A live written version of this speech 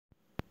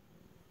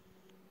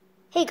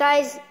Hey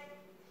guys,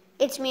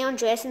 it's me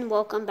Andres and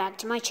welcome back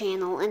to my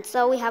channel. And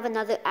so we have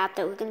another app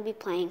that we're going to be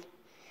playing.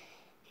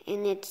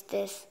 And it's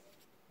this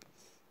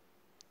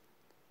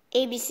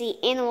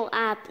ABC Animal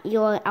app,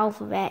 your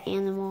alphabet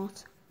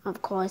animals,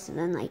 of course. And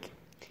then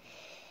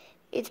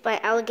it's by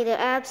Alligator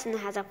Apps and it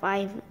has a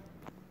 5-star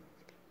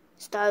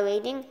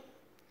rating.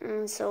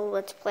 And so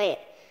let's play it.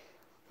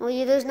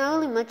 Well, there's not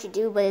really much to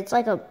do, but it's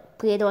like a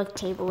preiodic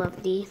table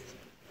of the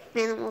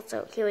animals.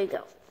 So here we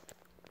go.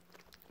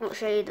 I'll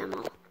show you them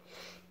all.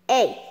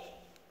 A.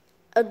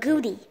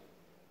 Agouti,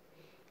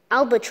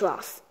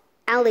 albatross,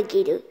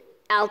 alligator,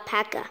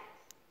 alpaca,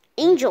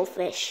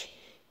 angelfish,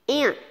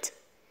 ant,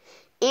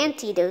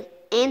 anteater,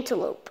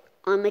 antelope,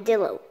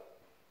 armadillo.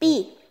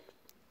 B.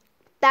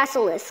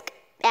 Basilisk,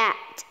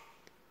 bat,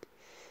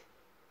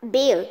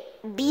 bear,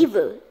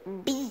 beaver,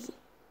 bee,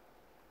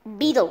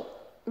 beetle,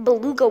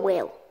 beluga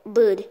whale,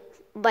 bird,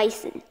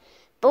 bison,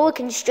 boa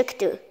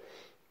constrictor,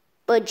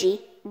 budgie,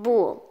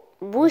 bull,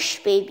 bush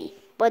baby,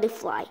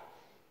 butterfly.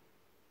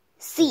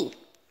 C.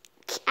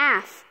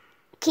 Calf,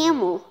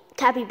 camel,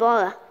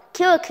 capybara,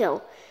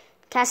 caracal,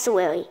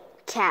 cassowary,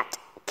 cat,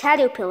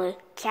 caterpillar,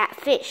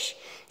 catfish,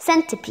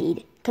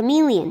 centipede,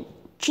 chameleon,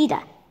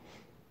 cheetah.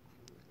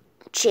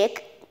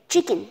 Chick,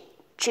 chicken,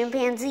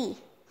 chimpanzee,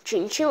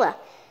 chinchilla,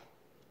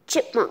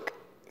 chipmunk,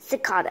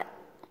 cicada,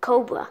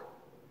 cobra,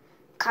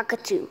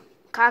 cockatoo,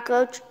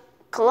 cockroach,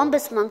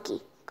 Columbus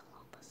monkey,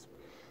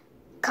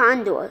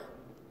 condor,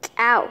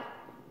 cow,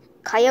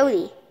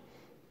 coyote,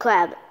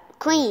 crab,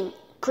 crane,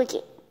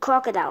 cricket,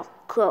 crocodile,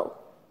 crow.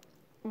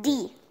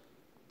 D.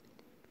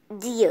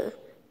 Deer,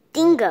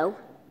 dingo,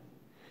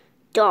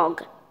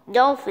 dog,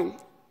 dolphin,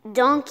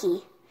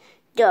 donkey,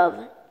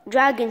 dove,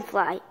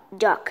 dragonfly,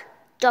 duck,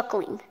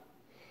 duckling.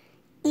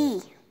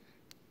 E.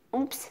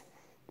 Oops.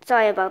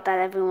 Sorry about that,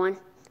 everyone.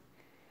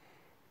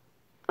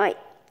 Alright.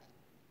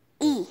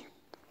 E.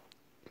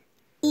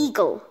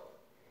 Eagle,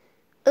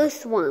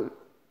 earthworm,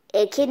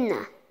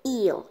 echidna,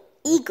 eel,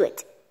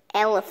 egret,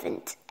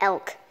 elephant,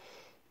 elk,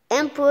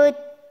 emperor,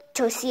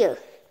 torsir,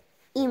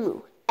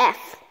 emu.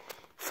 F.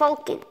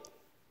 Falcon,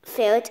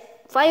 ferret,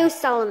 fire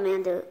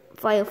salamander,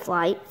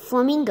 firefly,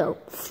 flamingo,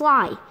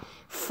 fly,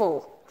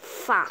 foal,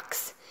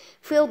 fox,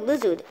 field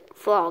lizard,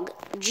 frog.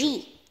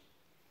 G.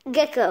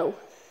 Gecko,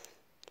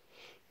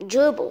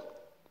 gerbil,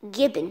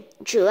 gibbon,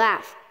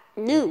 giraffe,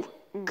 gnu,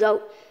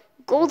 goat,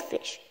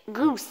 goldfish,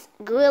 goose,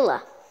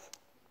 gorilla,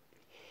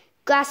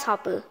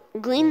 grasshopper,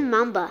 green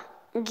mamba,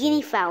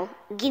 guinea fowl,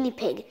 guinea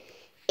pig.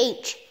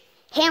 H.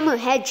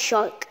 Hammerhead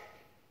shark,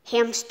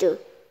 hamster,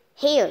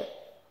 hare,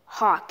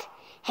 hawk,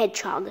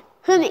 hedgehog,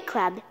 hermit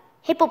crab,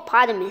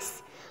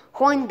 hippopotamus,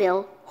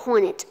 hornbill,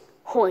 hornet,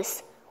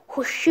 horse,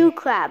 horseshoe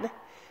crab,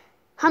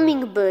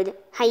 hummingbird,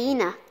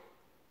 hyena,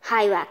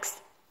 hyrax.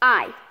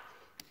 I.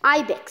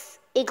 Ibex,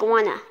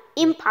 iguana,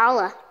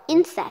 impala,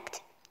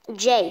 insect.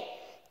 J.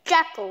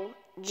 Jackal,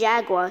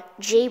 jaguar,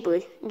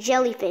 jaybird,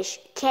 jellyfish.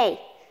 K.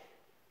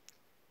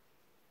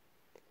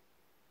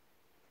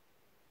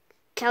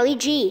 Kelly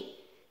G.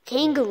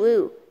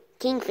 Kangaroo,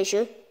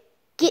 kingfisher,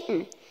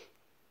 kitten,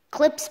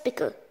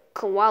 klipspiker,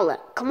 koala,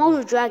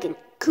 Komodo dragon,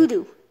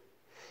 kudu.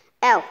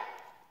 L.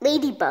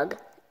 Ladybug,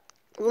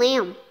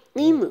 lamb,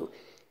 lemur,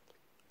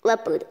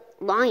 leopard,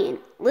 lion,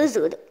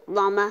 lizard,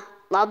 llama,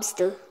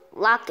 lobster,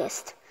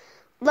 locust,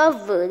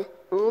 lovebird,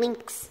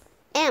 lynx.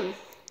 M.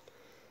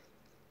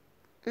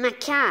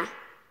 Macaw,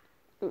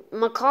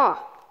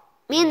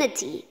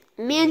 manatee,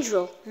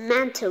 mandrill,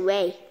 manta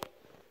ray.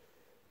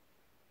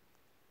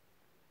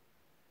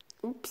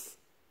 Oops,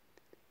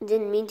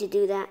 didn't mean to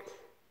do that.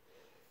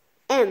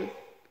 M.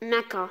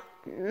 Macaw,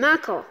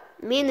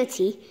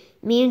 manatee,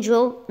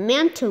 mandrill,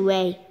 manta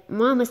ray,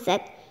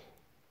 marmoset,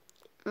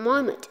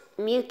 marmot,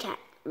 meerkat,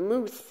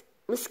 moose,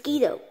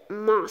 mosquito,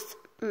 moth,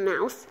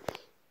 mouse,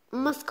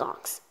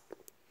 muskox.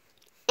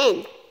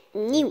 N.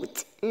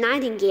 Newt,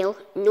 nightingale,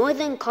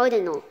 northern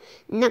cardinal,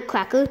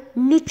 nutcracker,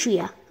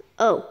 nutria.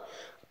 O.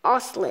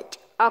 Ocelot,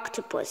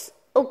 octopus,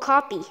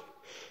 okapi,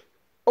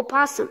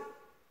 opossum,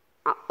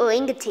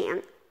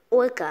 orangutan,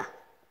 orca,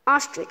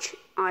 ostrich,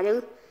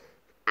 otter,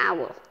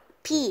 owl.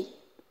 P.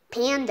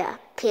 Panda,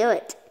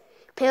 parrot,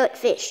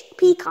 parrotfish,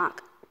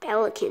 peacock,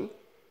 pelican,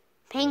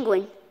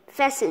 penguin,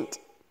 pheasant,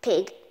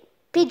 pig,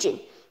 pigeon,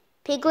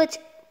 piglet,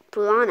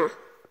 piranha,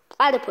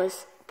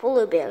 platypus,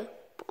 polar bear,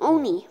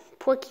 pony,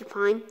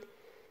 porcupine,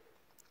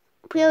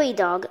 prairie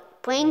dog,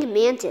 praying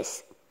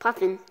mantis,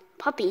 puffin,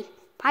 puppy,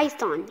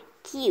 python,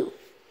 Q.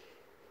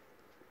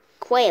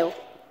 Quail,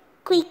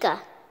 quika,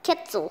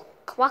 quetzal,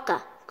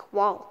 quokka,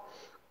 quall.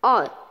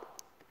 R.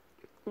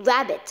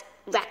 Rabbit,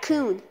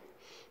 raccoon,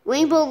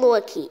 rainbow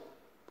lorikeet,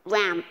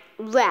 ram,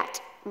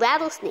 rat,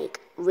 rattlesnake,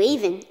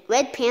 raven,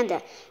 red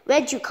panda,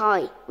 red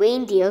yukari,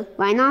 reindeer,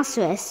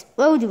 rhinoceros,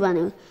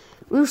 roadrunner,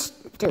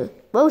 rooster,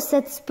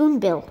 roseate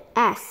spoonbill.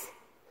 S.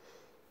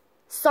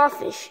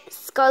 Sawfish,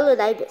 scarlet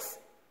ibis,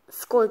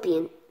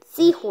 scorpion,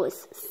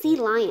 seahorse, sea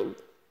lion,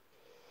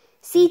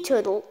 sea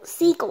turtle,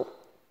 seagull,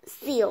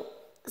 seal,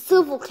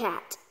 silver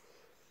cat,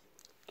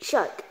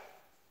 shark,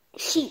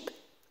 sheep,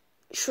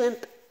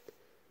 shrimp,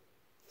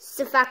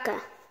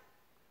 Sifaka.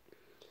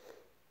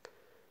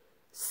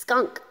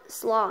 Skunk,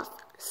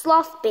 sloth,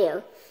 sloth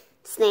bear,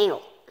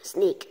 snail,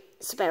 snake,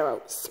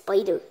 sparrow,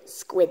 spider,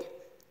 squid.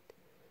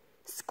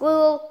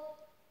 Squirrel,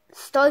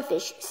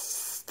 starfish,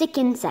 stick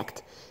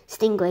insect,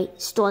 stingray,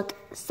 stork,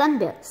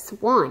 sunbear,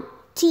 swan,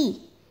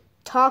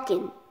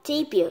 tarkin,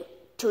 tapir,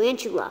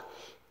 tarantula,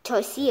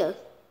 tarsier,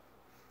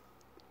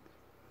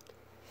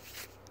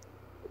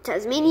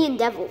 Tasmanian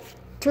devil,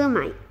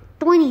 termite,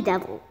 thorny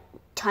devil,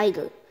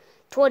 tiger,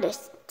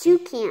 tortoise,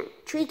 toucan,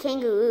 tree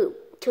kangaroo,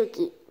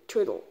 turkey,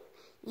 turtle,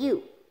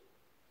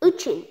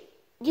 urchin,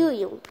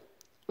 uriel,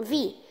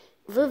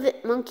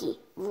 vervet monkey,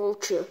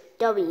 vulture,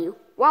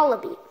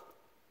 wallaby,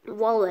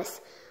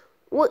 walrus,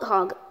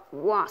 warthog,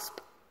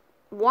 wasp,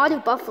 water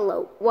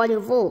buffalo, water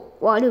vole,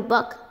 water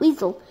buck,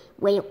 weasel,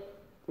 whale,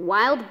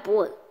 wild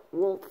boar,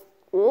 wolf,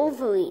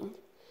 wolverine,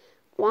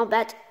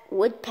 wombat,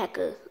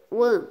 woodpecker,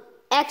 worm.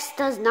 X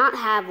does not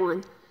have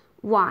one.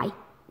 Y,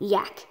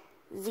 yak,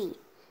 Z,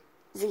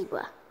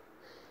 zebra.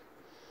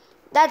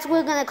 That's what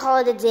we're going to call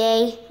it a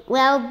day.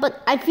 Well,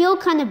 but I feel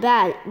kind of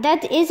bad.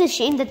 That is a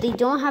shame that they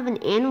don't have an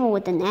animal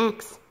with an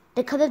X.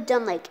 They could have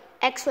done like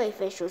X-ray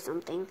fish or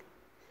something.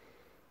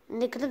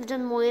 And they could have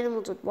done more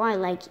animals with Y,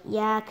 like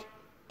yak,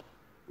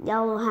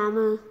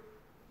 yellowhammer,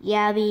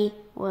 yabby,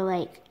 or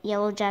like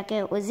yellow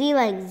jacket. Or Z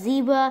like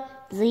zebra,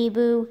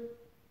 zebu.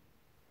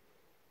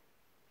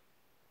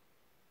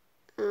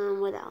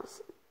 What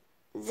else?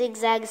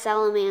 Zigzag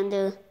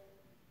salamander.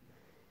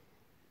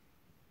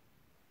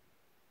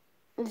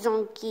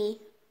 Zonkey.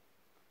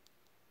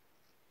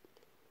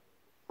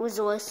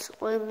 Resource.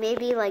 Or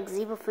maybe like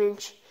zebra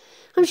finch.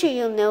 I'm sure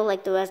you'll know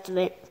like the rest of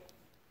it.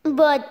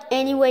 But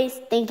anyways,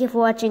 thank you for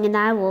watching and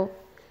I will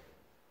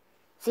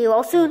see you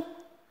all soon.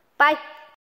 Bye.